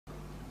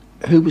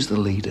Who was the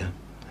leader?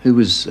 Who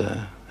was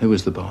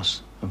the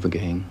boss of the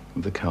gang,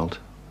 of the cult?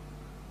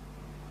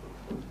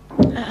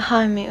 At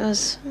home it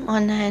was my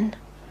nan.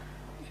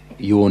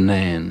 Your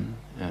nan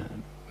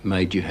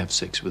made you have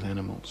sex with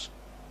animals?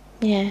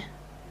 Yeah.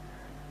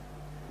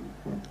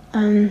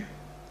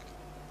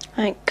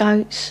 Like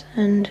goats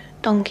and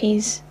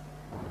donkeys.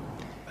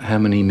 How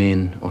many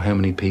men or how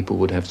many people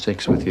would have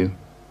sex with you?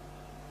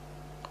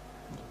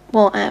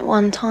 What, at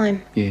one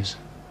time? Yes.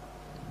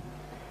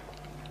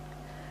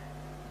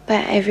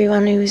 About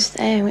everyone who was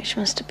there, which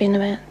must have been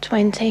about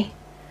 20.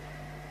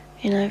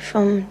 You know,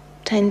 from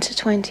 10 to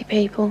 20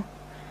 people.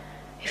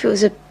 If it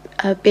was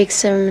a big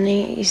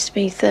ceremony, it used to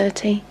be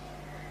 30.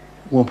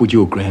 What would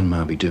your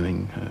grandma be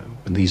doing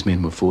when these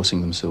men were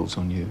forcing themselves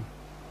on you?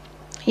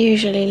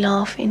 Usually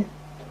laughing.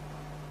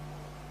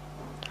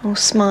 Or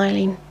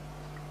smiling.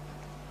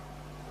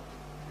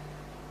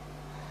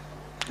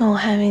 Or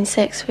having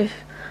sex with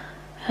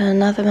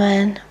another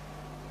man.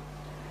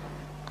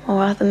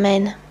 Or other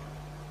men.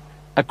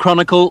 A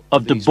chronicle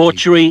of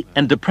debauchery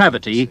and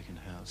depravity,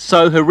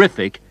 so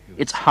horrific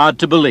it's hard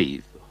to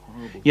believe.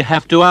 You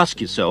have to ask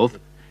yourself,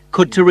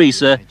 could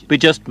Teresa be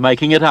just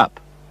making it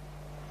up?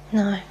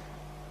 No.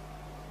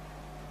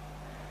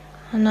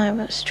 I know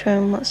what's true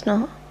and what's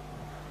not.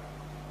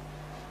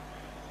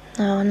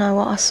 No, I know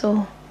what I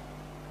saw.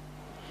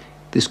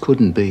 This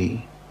couldn't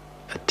be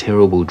a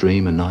terrible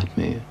dream, a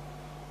nightmare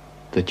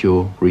that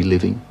you're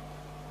reliving?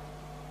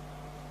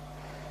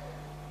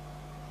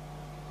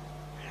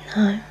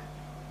 No.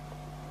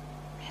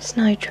 It's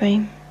no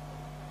dream.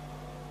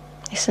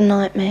 It's a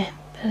nightmare,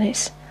 but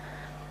it's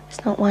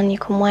not one you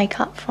can wake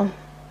up from.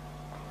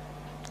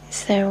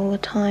 It's there all the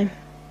time.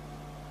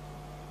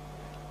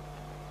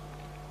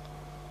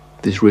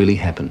 This really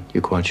happened,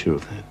 you're quite sure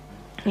of that?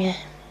 Yeah.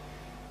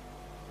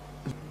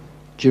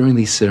 During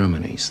these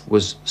ceremonies,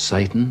 was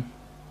Satan,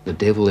 the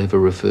devil, ever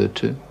referred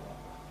to?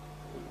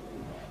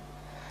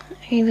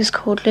 He was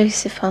called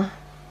Lucifer.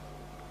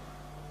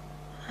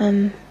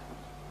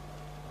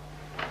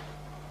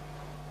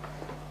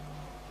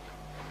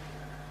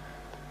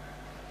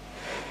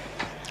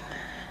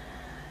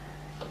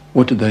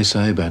 What did they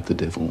say about the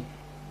devil,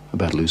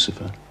 about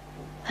Lucifer?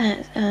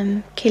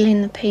 That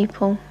killing the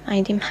people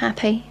made him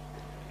happy.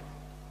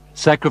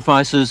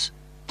 Sacrifices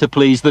to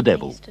please the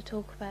devil.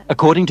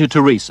 According to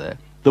Teresa,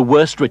 the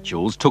worst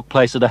rituals took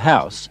place at a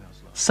house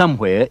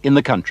somewhere in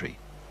the country.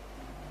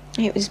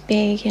 It was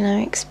big, you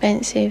know,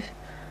 expensive.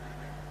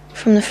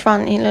 From the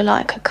front it looked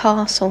like a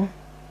castle.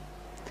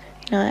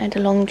 You know, it had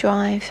a long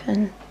drive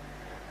and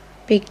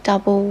big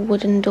double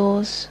wooden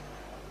doors.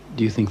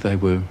 Do you think they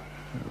were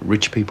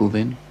rich people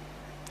then?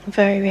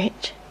 Very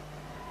rich.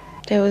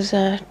 There was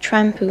a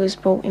tramp who was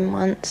brought in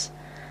once,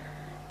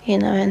 you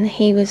know, and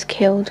he was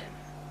killed.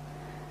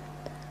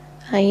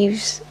 He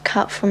was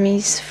cut from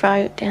his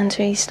throat down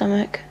to his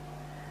stomach.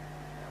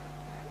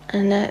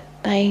 And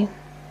they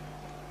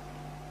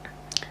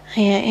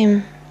ate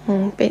him,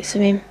 or bits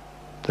of him.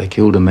 They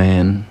killed a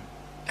man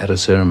at a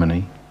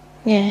ceremony?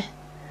 Yeah.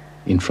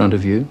 In front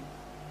of you?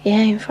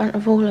 Yeah, in front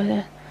of all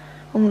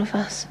of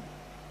us.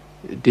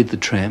 Did the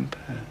tramp,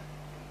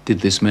 did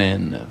this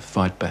man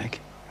fight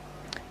back?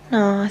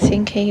 No, I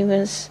think he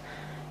was,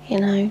 you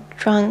know,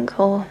 drunk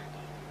or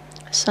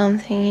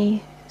something.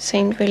 He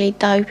seemed really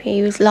dopey.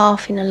 He was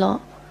laughing a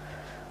lot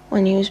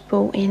when he was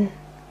brought in.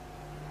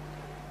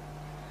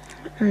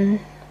 And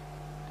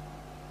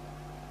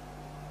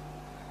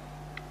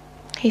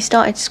he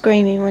started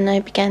screaming when they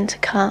began to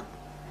cut.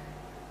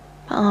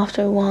 But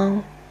after a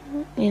while,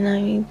 you know,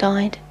 he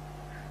died.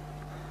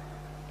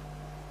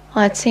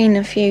 I'd seen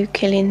a few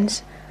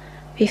killings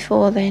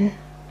before then.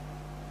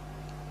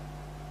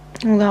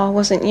 Although I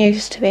wasn't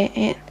used to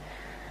it,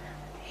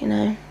 you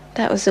know,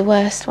 that was the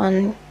worst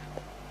one.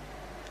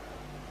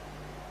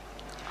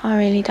 I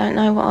really don't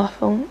know what I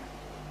thought.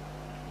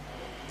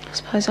 I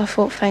suppose I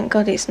thought, thank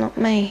God it's not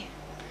me.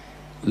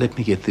 Let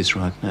me get this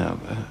right now.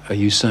 Are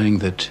you saying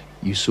that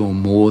you saw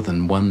more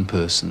than one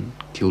person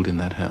killed in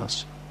that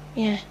house?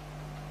 Yeah.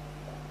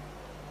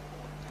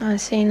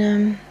 I've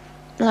seen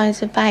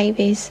loads of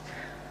babies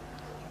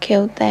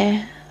killed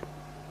there.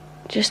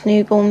 Just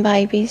newborn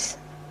babies.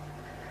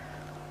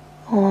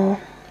 Or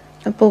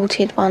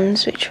aborted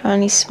ones, which were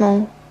only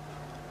small.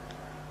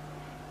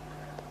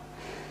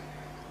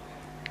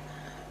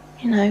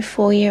 You know,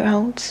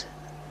 4-year-olds.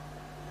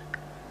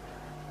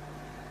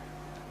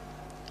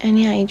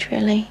 Any age,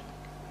 really.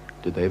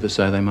 Did they ever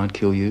say they might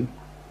kill you?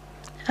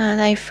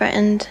 They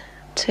threatened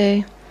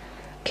to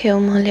kill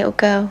my little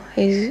girl,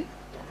 who,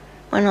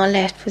 when I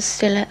left, was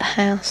still at the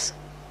house.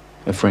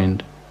 A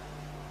friend?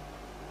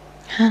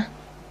 Huh?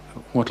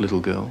 What little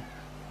girl?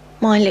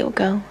 My little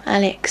girl,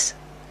 Alex.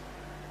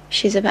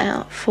 She's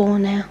about 4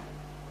 now.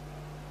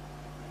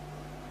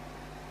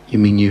 You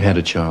mean you had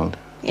a child?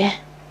 Yeah.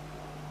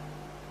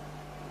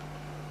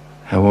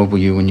 How old were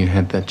you when you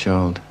had that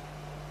child?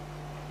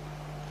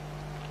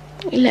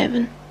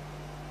 11.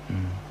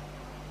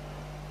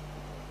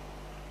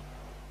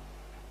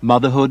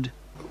 Motherhood?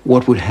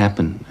 What would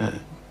happen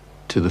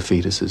to the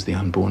fetuses, the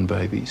unborn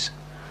babies?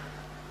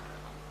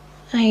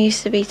 I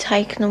used to be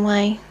taken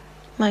away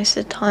most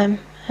of the time,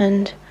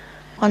 and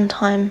one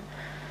time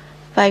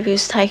the baby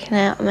was taken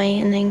out of me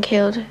and then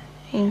killed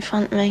in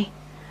front of me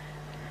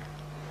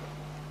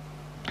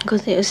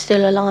because it was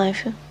still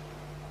alive.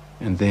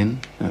 And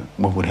then,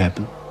 what would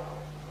happen?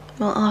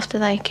 Well, after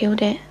they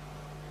killed it,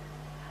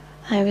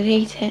 they would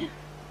eat it.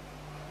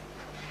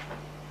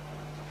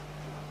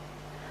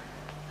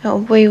 Well,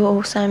 we were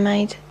also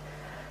made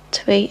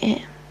to eat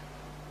it.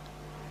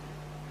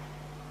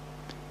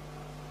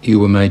 You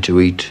were made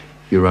to eat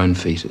your own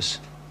fetus?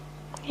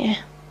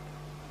 Yeah.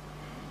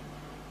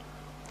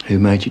 Who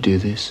made you do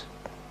this?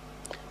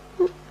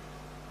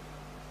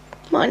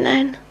 My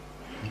nan.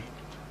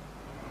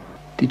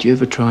 Did you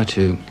ever try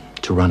to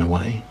run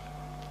away?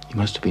 You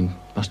must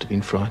have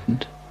been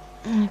frightened.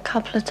 A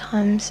couple of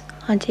times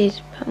I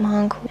did, but my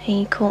uncle,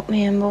 he caught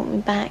me and brought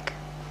me back.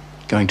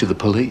 Going to the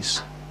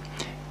police?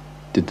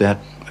 Did that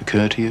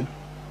occur to you?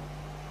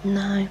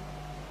 No.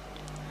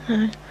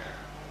 No.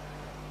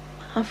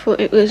 I thought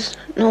it was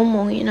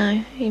normal, you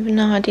know, even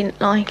though I didn't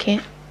like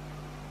it.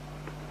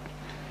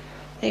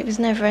 It was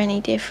never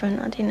any different.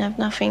 I didn't have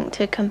nothing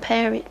to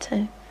compare it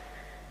to.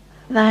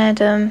 They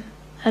had a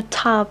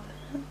tub,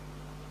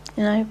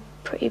 you know,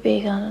 pretty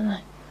big, I don't know.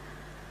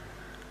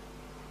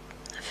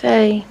 A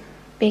very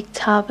big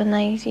tub, and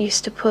they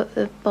used to put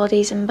the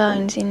bodies and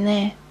bones in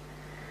there.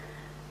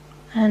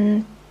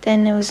 And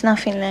then there was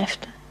nothing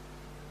left.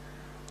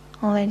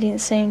 Well, there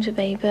didn't seem to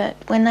be, but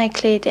when they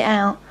cleared it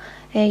out,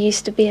 there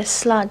used to be a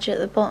sludge at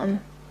the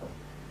bottom.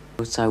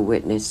 Also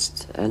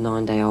witnessed a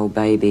 9-day-old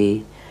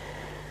baby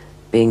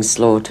being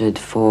slaughtered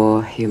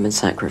for human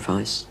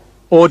sacrifice.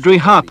 Audrey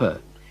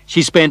Harper.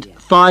 She spent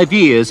 5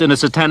 years in a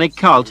satanic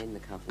cult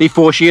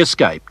before she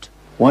escaped.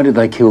 Why did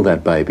they kill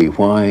that baby?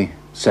 Why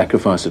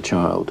sacrifice a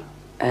child?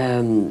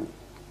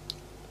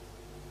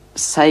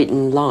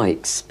 Satan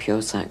likes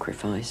pure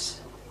sacrifice,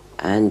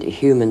 and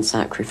human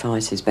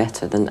sacrifice is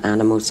better than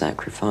animal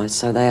sacrifice,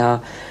 so they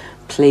are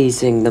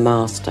pleasing the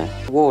master.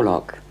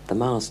 Warlock, the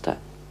master,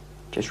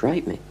 just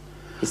raped me.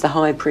 He's the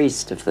high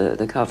priest of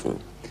the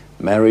coven.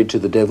 Married to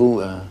the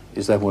devil,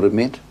 is that what it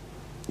meant?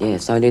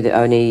 Yes,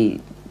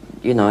 only,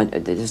 you know,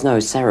 there's no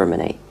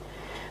ceremony.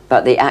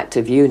 But the act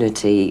of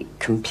unity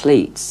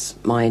completes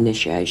my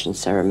initiation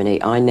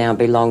ceremony. I now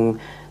belong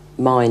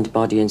mind,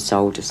 body and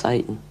soul to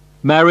Satan.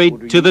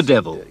 Married to the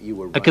devil.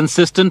 A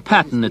consistent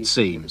pattern, it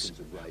seems.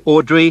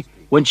 Audrey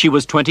when she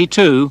was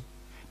 22,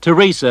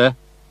 Teresa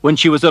when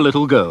she was a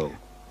little girl.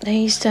 They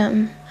used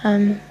to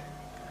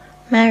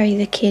marry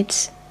the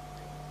kids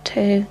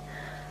to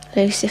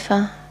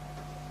Lucifer.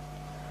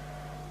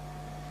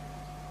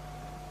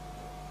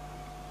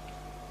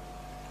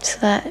 So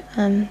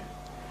that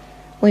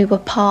we were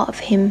part of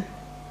him,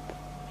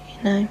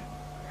 you know,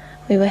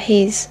 we were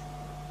his.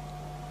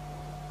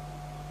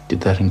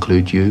 Did that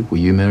include you? Were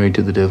you married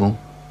to the devil?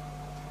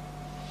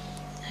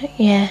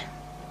 Yeah.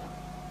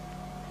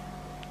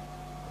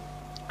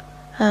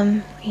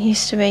 We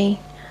used to be,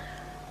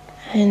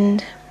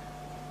 and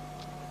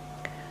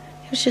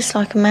it was just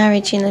like a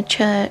marriage in a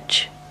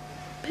church,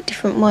 but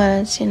different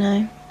words, you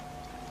know.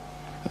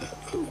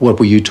 What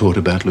were you taught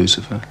about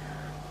Lucifer?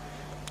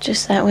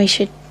 Just that we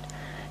should,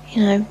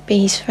 you know, be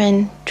his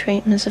friend,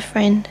 treat him as a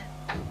friend.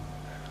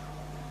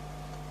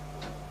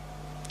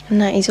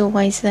 And that he's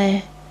always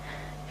there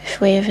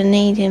if we ever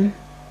need him.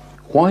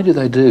 Why do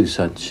they do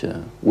such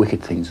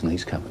wicked things in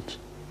these covens?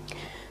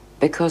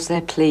 Because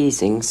they're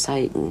pleasing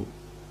Satan.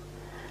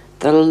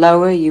 The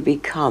lower you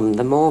become,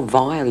 the more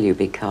vile you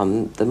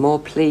become, the more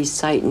pleased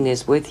Satan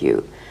is with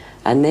you,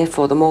 and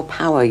therefore the more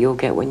power you'll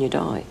get when you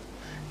die.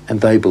 And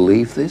they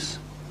believe this?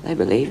 They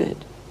believe it.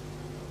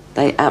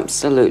 They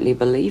absolutely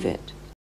believe it.